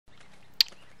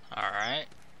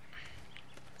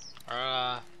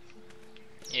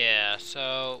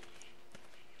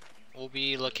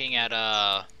be looking at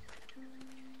I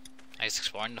guess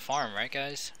exploring the farm, right,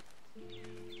 guys?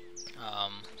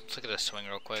 Let's look at this swing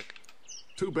real quick.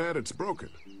 Too bad it's broken.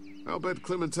 I'll bet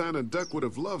Clementine and Duck would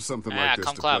have loved something like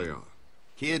this to play on.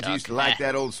 Kids Duck, used to like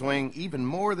that old swing even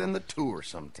more than the tour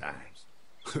sometimes.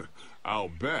 I'll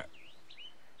bet.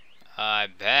 I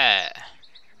bet.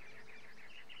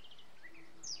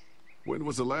 When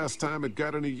was the last time it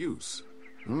got any use?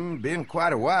 Been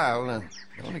quite a while.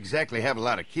 Don't exactly have a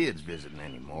lot of kids visiting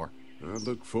anymore. I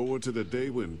look forward to the day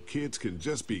when kids can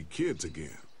just be kids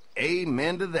again.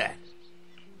 Amen to that.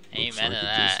 Amen Looks like to it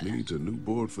that. just needs a new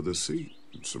board for the seat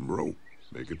and some rope.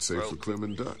 Make it safe for Clem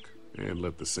and Duck. And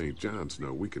let the St. John's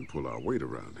know we can pull our weight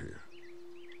around here.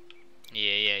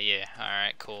 Yeah.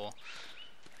 Alright, cool.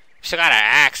 We still got our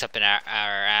axe up in our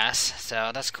ass,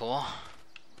 so that's cool.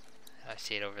 I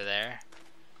see it over there.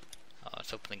 Oh,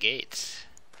 let's open the gates.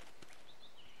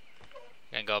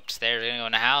 We're gonna go upstairs, we're gonna go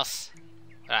in the house.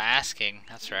 Without asking,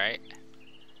 that's right.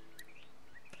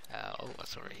 Oh,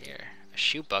 what's over here? A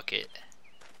shoe bucket.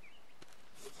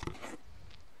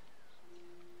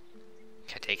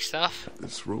 Can I take stuff?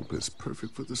 This rope is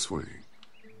perfect for the swing.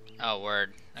 Oh,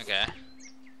 word. Okay.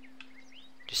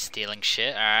 Just stealing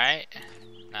shit, alright.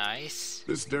 Nice.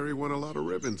 This dairy won a lot of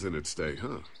ribbons in its day,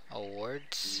 huh?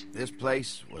 Awards. This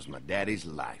place was my daddy's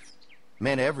life.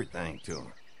 Meant everything to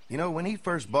him. You know, when he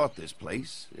first bought this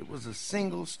place, it was a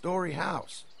single-story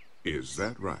house. Is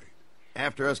that right?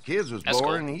 After us kids was That's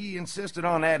born, cool. he insisted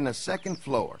on adding a second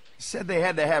floor. He said they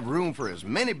had to have room for as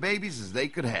many babies as they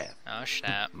could have. Oh,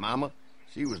 snap. Mama,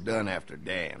 she was done after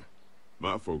Dan.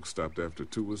 My folks stopped after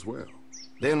 2 as well.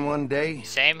 Then one day,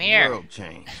 Same the here. world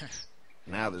changed.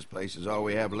 Now this place is all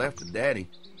we have left of Daddy.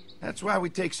 That's why we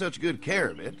take such good care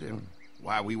of it, and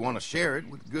why we want to share it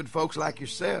with good folks like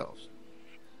yourselves.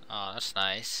 Oh, that's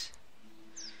nice.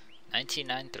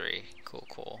 1993.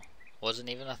 Cool. Wasn't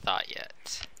even a thought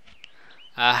yet.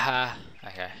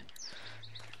 Okay.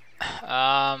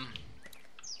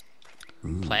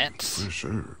 Plants? Fresh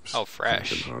herbs. Oh,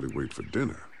 fresh. I can hardly wait for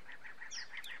dinner.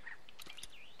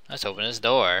 Let's open this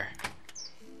door.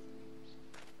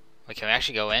 Wait, can we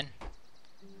actually go in?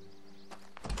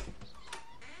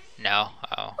 No?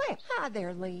 Oh. Well, hi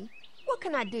there, Lee. What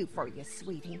can I do for you,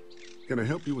 sweetie? Can I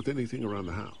help you with anything around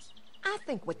the house? I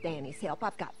think with Danny's help,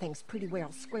 I've got things pretty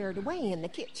well squared away in the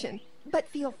kitchen. But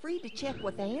feel free to check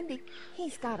with Andy.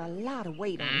 He's got a lot of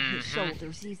weight on his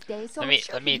shoulders these days, so Let I'm me-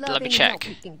 sure let me- he'd love let me any check. help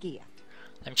he can give.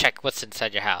 Let me check what's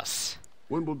inside your house.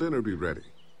 When will dinner be ready?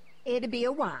 It'll be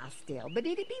a while still, but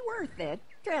it'll be worth it.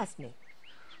 Trust me.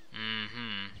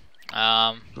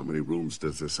 How many rooms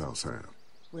does this house have?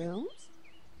 Rooms?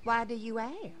 Why do you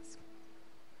ask?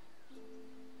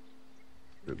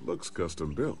 It looks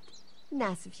custom built.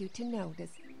 Nice of you to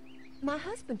notice. My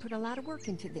husband put a lot of work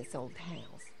into this old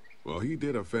house. Well, he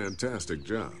did a fantastic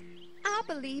job. I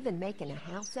believe in making a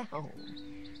house a home.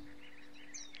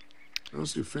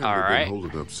 How's your family All been right.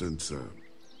 holding up since,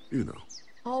 you know?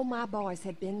 All my boys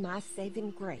have been my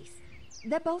saving grace.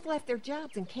 They both left their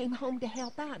jobs and came home to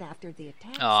help out after the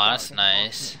attack Oh, that's started.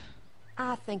 nice.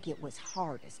 I think it was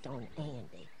hardest on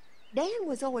Andy. Dan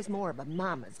was always more of a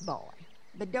mama's boy.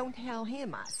 But don't tell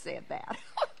him I said that.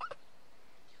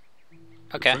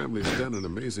 Okay. The family's done an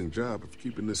amazing job of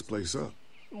keeping this place up.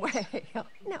 Well,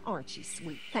 now aren't you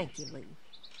sweet? Thank you, Lee.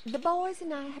 The boys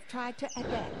and I have tried to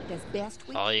adapt as best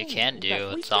we can. All you can do but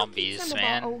we with still keep zombies, some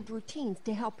man. of our old routines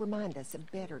to help remind us of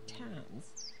better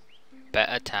times.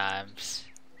 Better times.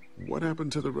 What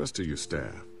happened to the rest of your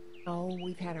staff? Oh,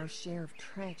 we've had our share of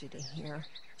tragedy here,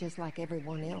 just like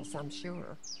everyone else, I'm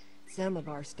sure. Some of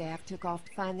our staff took off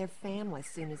to find their families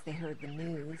as soon as they heard the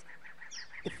news.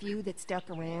 The few that stuck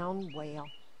around, well,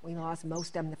 we lost most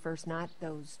of them the first night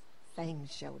those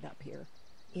things showed up here.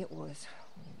 It was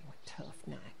a tough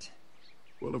night.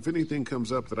 Well, if anything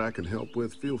comes up that I can help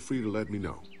with, feel free to let me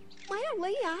know. Well,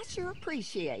 Lee, I sure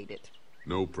appreciate it.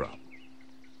 No problem.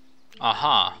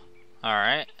 Uh-huh.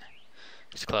 Alright.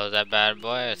 Let's close that bad boy.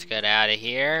 Let's get out of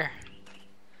here.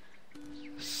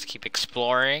 Let's keep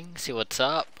exploring. See what's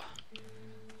up.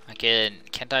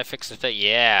 Can't I fix the fit?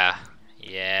 Yeah.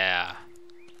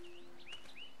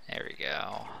 There we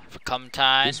go. For come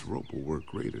time. This rope will work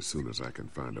great as soon as I can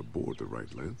find a board the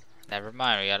right length. Never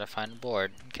mind, we gotta find a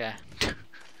board. Okay.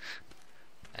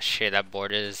 Shit, that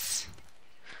board is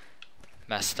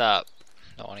messed up.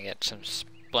 Don't want to get some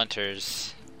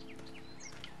splinters.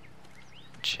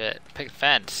 Shit. Pick a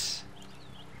fence.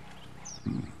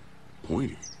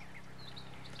 Pointy.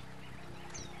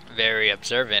 Very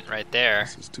observant right there.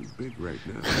 This is too big right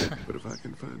now, but if I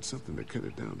can find something to cut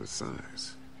it down to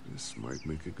size, this might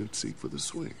make a good seat for the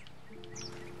swing.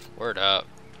 Word up.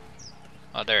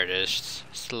 Oh, there it is.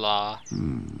 Slaw.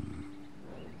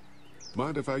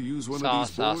 Mind if I use one Saw, of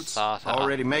these saw, boards? saw, saw.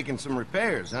 Already making some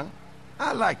repairs, huh?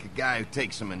 I like a guy who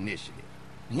takes some initiative.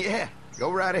 Yeah,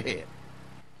 go right ahead.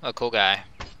 Oh, cool guy.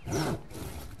 Look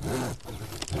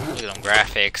at them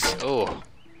graphics. Ooh.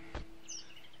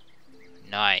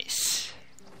 Nice.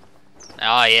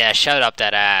 Oh yeah, shut up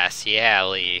that ass. Yeah,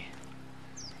 Lee.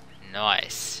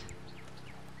 Nice.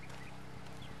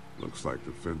 Looks like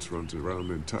the fence runs around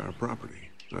the entire property,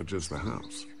 not just the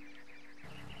house.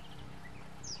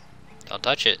 Don't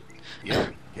touch it.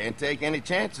 Yep, can't take any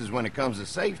chances when it comes to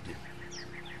safety.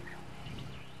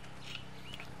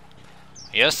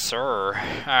 Yes, sir.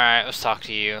 Alright, let's talk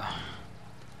to you.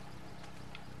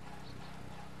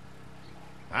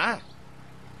 Hi.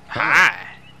 Hi.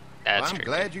 That's Well, I'm creepy.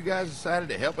 glad you guys decided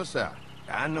to help us out.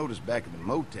 I noticed back at the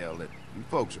motel that you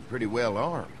folks are pretty well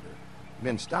armed.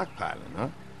 Been stockpiling, huh?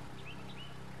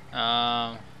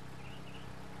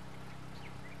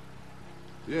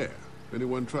 Yeah, if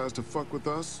anyone tries to fuck with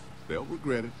us, they'll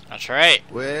regret it. That's right.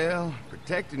 Well,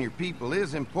 protecting your people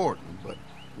is important, but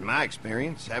in my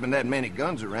experience, having that many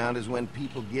guns around is when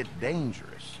people get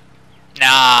dangerous.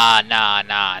 Nah.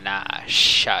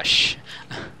 Shush.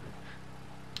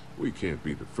 We can't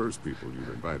be the first people you've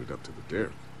invited up to the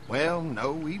dairy. Well,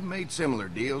 no, we've made similar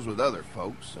deals with other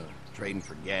folks, trading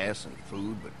for gas and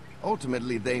food, but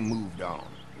ultimately they moved on,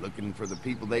 looking for the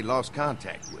people they lost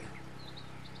contact with.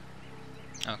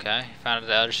 Okay, found out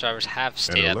the other servers have An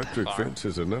stayed at the electric farm. fence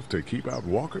is enough to keep out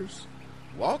walkers?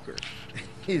 Walkers?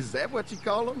 Is that what you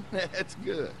call them? That's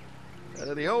good.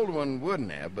 The old one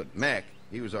wouldn't have, but Mac,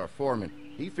 he was our foreman,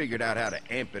 he figured out how to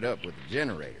amp it up with the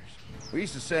generators. We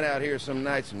used to sit out here some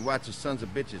nights and watch the sons of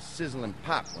bitches sizzle and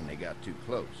pop when they got too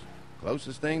close.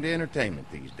 Closest thing to entertainment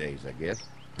these days, I guess.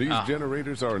 These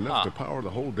generators are enough to power the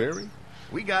whole dairy?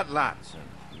 We got lots, and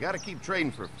we gotta keep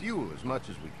trading for fuel as much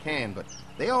as we can, but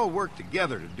they all work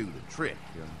together to do the trick.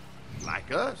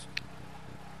 Like us.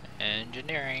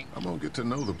 Engineering. I'm gonna get to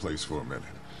know the place for a minute.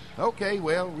 Okay,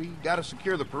 well, we gotta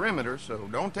secure the perimeter, so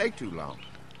don't take too long.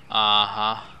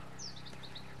 Uh-huh.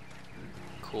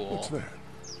 Cool. What's that?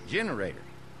 Generator.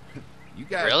 You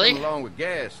guys Really? come along with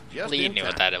gas just Lee in knew time.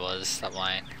 what that was. Stop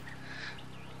lying.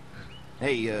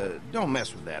 Hey, don't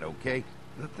mess with that, okay?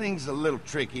 The thing's a little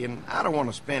tricky, and I don't want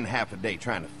to spend half a day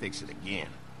trying to fix it again.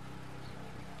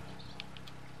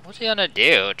 What's he gonna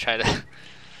do? Try to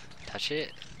touch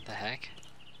it? The heck?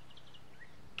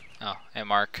 Oh, hey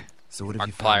Mark. So what have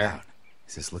you Markiplier. found out?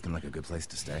 Is this looking like a good place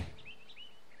to stay?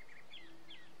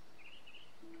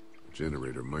 The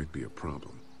generator might be a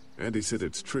problem. Andy said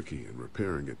it's tricky and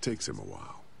repairing it takes him a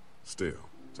while. Still,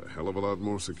 it's a hell of a lot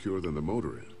more secure than the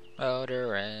motor inn.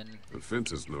 Motor in. The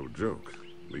fence is no joke,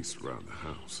 at least around the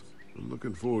house. I'm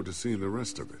looking forward to seeing the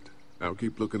rest of it. I'll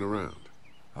keep looking around.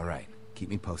 All right, keep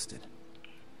me posted.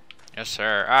 Yes,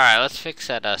 sir. Alright, let's fix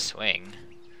that swing.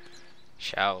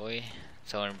 Shall we?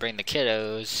 So when we bring the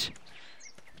kiddos,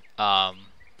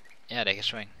 yeah, they can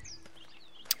swing.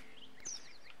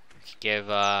 Give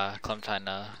Clementine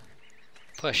a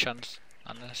push on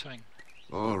the swing.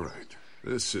 All right,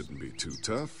 this shouldn't be too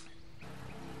tough.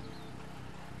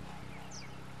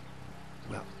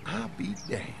 Well, I'll be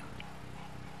damned.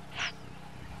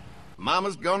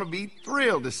 Mama's gonna be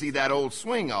thrilled to see that old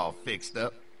swing all fixed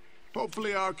up.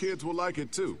 Hopefully our kids will like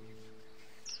it too.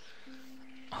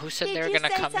 Who said Did they were you gonna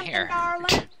say come something, here?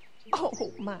 darling?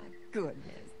 Oh, my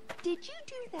goodness. Did you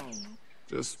do that?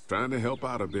 Just trying to help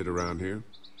out a bit around here.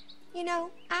 You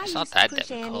know, I It's not used that to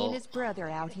push Andy difficult. and his brother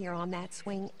out here on that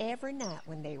swing every night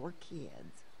when they were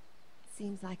kids.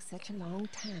 Seems like such a long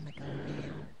time ago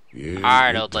now. Yeah.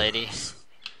 Alright, it old lady. does.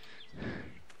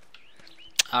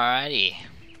 Alrighty.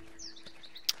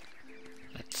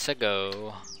 Let's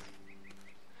go.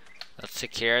 Let's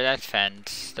secure that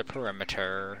fence, the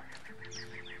perimeter.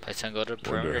 Place and go to Wonder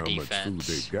perimeter how defense. much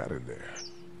food they got in there.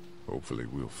 Hopefully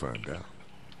we'll find out.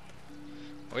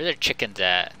 Where their chickens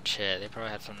at? Shit, they probably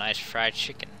had some nice fried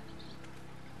chicken.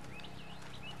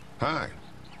 Hi.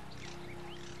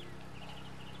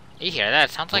 You hear that?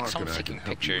 It sounds like Mark someone's and I taking can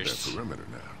help you with pictures. that perimeter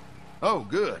now. Oh,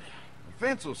 good. The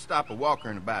fence will stop a walker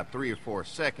in about 3 or 4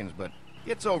 seconds, but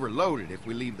gets overloaded if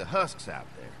we leave the husks out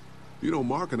there. You know,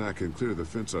 Mark and I can clear the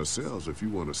fence ourselves if you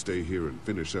want to stay here and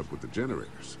finish up with the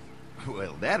generators.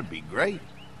 Well, that'd be great.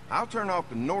 I'll turn off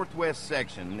the northwest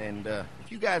section, and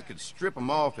if you guys could strip them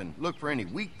off and look for any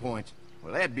weak points,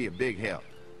 well, that'd be a big help.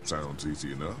 Sounds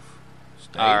easy enough.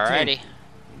 Stay Alrighty. attentive.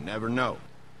 You never know.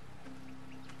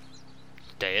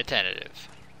 Stay attentive.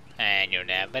 And you'll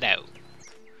never know.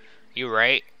 You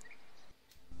right?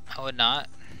 I would not.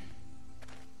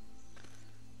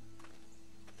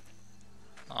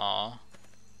 Aw.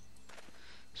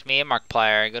 It's me and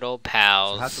Markiplier, good old So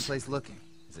pals. how's the place looking?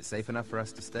 Is it safe enough for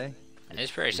us to stay?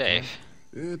 It's very safe.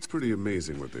 It's pretty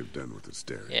amazing what they've done with this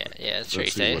dairy. Yeah, it's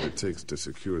pretty Let's see what safe. it takes to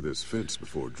secure this fence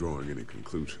before drawing any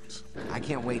conclusions. I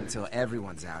can't wait until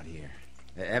everyone's out here.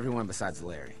 Everyone besides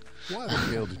Larry. Why the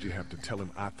hell did you have to tell him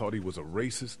I thought he was a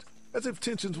racist? As if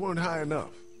tensions weren't high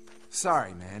enough.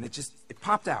 Sorry, man. It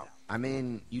popped out. I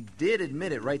mean, you did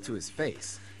admit it right to his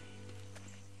face.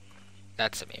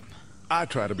 That's a meme. I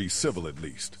try to be civil at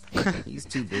least. He's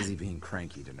too busy being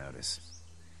cranky to notice.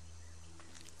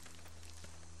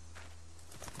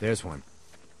 There's one.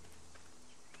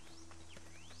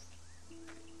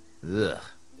 Ugh.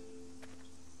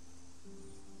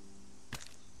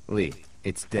 Lee,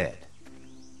 it's dead.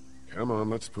 Come on,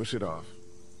 let's push it off.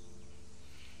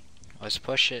 Let's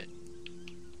push it.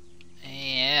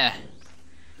 Yeah.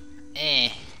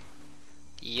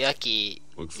 Yucky.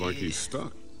 Looks like he's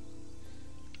stuck.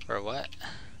 For what?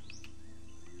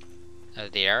 Oh,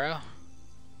 the arrow?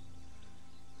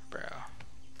 Bro.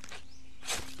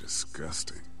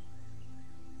 Disgusting.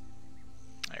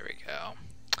 There we go.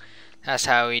 That's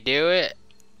how we do it.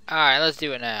 Alright, let's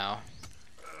do it now.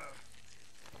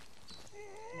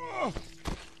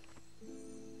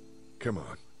 Come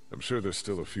on. I'm sure there's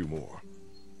still a few more.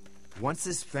 Once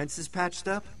this fence is patched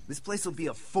up, this place will be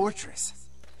a fortress.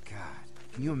 God,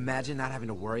 can you imagine not having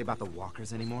to worry about the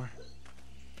walkers anymore?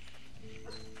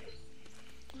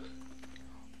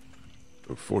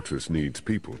 A fortress needs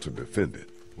people to defend it.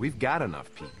 We've got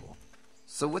enough people.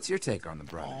 So what's your take on the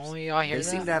brothers? Oh, y'all hear They that?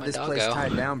 seem to have My this place doggo.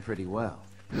 tied down pretty well.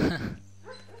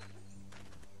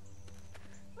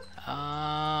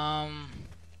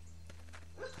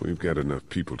 We've got enough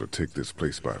people to take this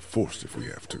place by force if we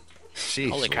have to. Sheesh,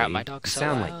 Holy crap, Lee. my dog's You so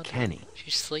sound loud. like Kenny.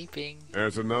 She's sleeping.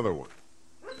 There's another one.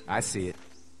 I see it.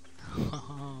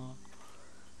 I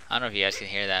don't know if you guys can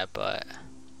hear that, but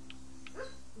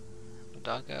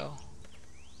doggo.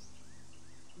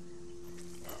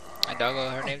 My doggo,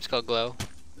 her name's called Glow.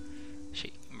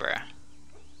 Bruh.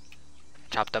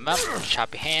 Chop them up,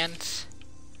 chop your hands,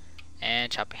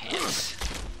 and chop your hands.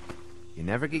 You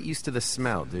never get used to the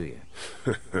smell, do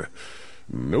you?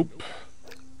 Nope.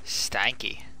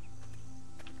 Stanky.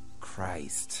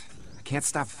 Christ. I can't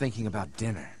stop thinking about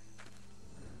dinner.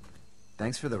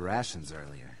 Thanks for the rations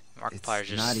earlier. Markiplier's It's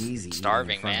just not easy eating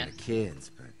starving, in front man. of the kids,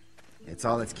 but it's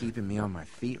all that's keeping me on my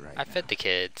feet right I now. fed the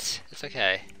kids. It's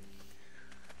okay.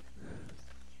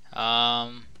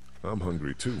 I'm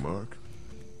hungry too, Mark.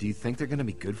 Do you think they're gonna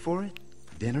be good for it?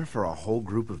 Dinner for a whole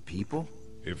group of people?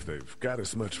 If they've got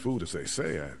as much food as they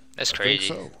say, That's I crazy.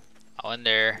 think so. I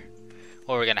wonder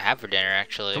what we're gonna have for dinner,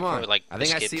 actually. Come Probably, on, like I think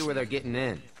I biscuits see where they're and- getting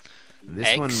in. This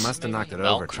Eggs, one must have maybe? knocked it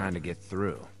over Milk? trying to get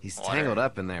through. He's Water. tangled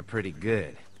up in there pretty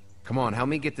good. Come on, help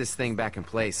me get this thing back in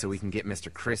place so we can get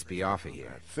Mr. Crispy off of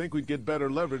here. Think we'd get better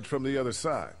leverage from the other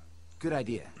side. Good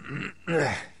idea.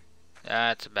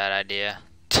 That's a bad idea.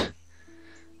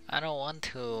 I don't want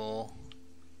to.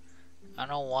 I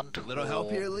don't want to.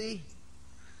 Lee?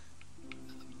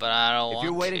 But I don't If want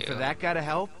you're waiting to. for that guy to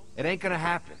help, it ain't gonna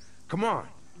happen. Come on.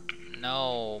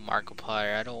 No,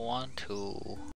 Markiplier, I don't want to.